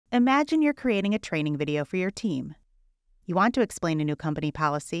Imagine you're creating a training video for your team. You want to explain a new company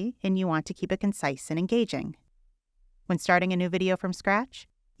policy, and you want to keep it concise and engaging. When starting a new video from scratch,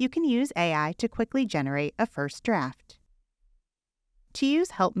 you can use AI to quickly generate a first draft. To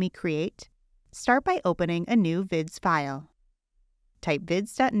use Help Me Create, start by opening a new Vids file. Type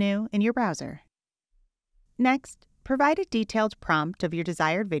vids.new in your browser. Next, provide a detailed prompt of your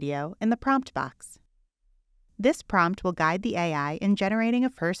desired video in the prompt box. This prompt will guide the AI in generating a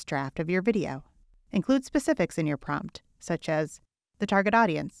first draft of your video. Include specifics in your prompt, such as the target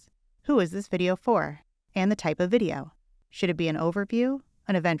audience, who is this video for, and the type of video. Should it be an overview,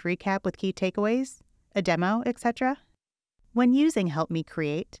 an event recap with key takeaways, a demo, etc.? When using Help Me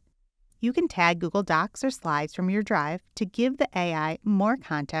Create, you can tag Google Docs or slides from your drive to give the AI more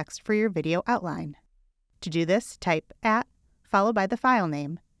context for your video outline. To do this, type @ followed by the file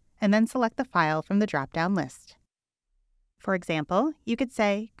name, and then select the file from the drop-down list. For example, you could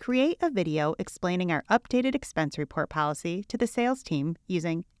say, create a video explaining our updated expense report policy to the sales team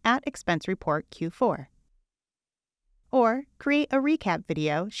using @expense report Q4. Or create a recap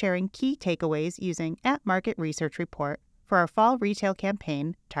video sharing key takeaways using @market research report for our fall retail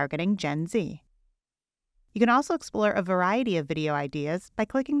campaign targeting Gen Z. You can also explore a variety of video ideas by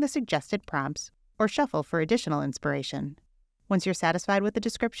clicking the suggested prompts or shuffle for additional inspiration. Once you're satisfied with the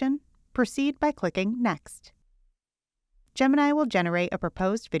description, proceed by clicking Next. Gemini will generate a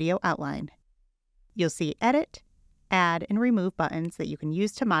proposed video outline. You'll see Edit, Add, and Remove buttons that you can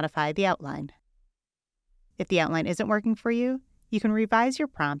use to modify the outline. If the outline isn't working for you, you can revise your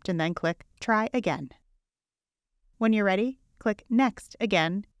prompt and then click Try Again. When you're ready, click Next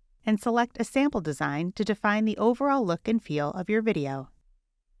again and select a sample design to define the overall look and feel of your video.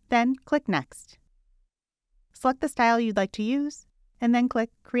 Then click Next. Select the style you'd like to use, and then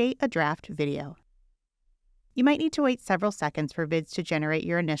click Create a Draft Video. You might need to wait several seconds for Vids to generate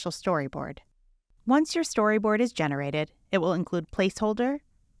your initial storyboard. Once your storyboard is generated, it will include placeholder,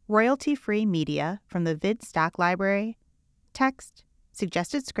 royalty-free media from the Vids stock library, text,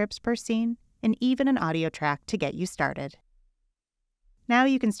 suggested scripts per scene, and even an audio track to get you started. Now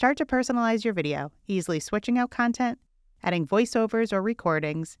you can start to personalize your video, easily switching out content, adding voiceovers or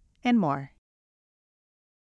recordings, and more.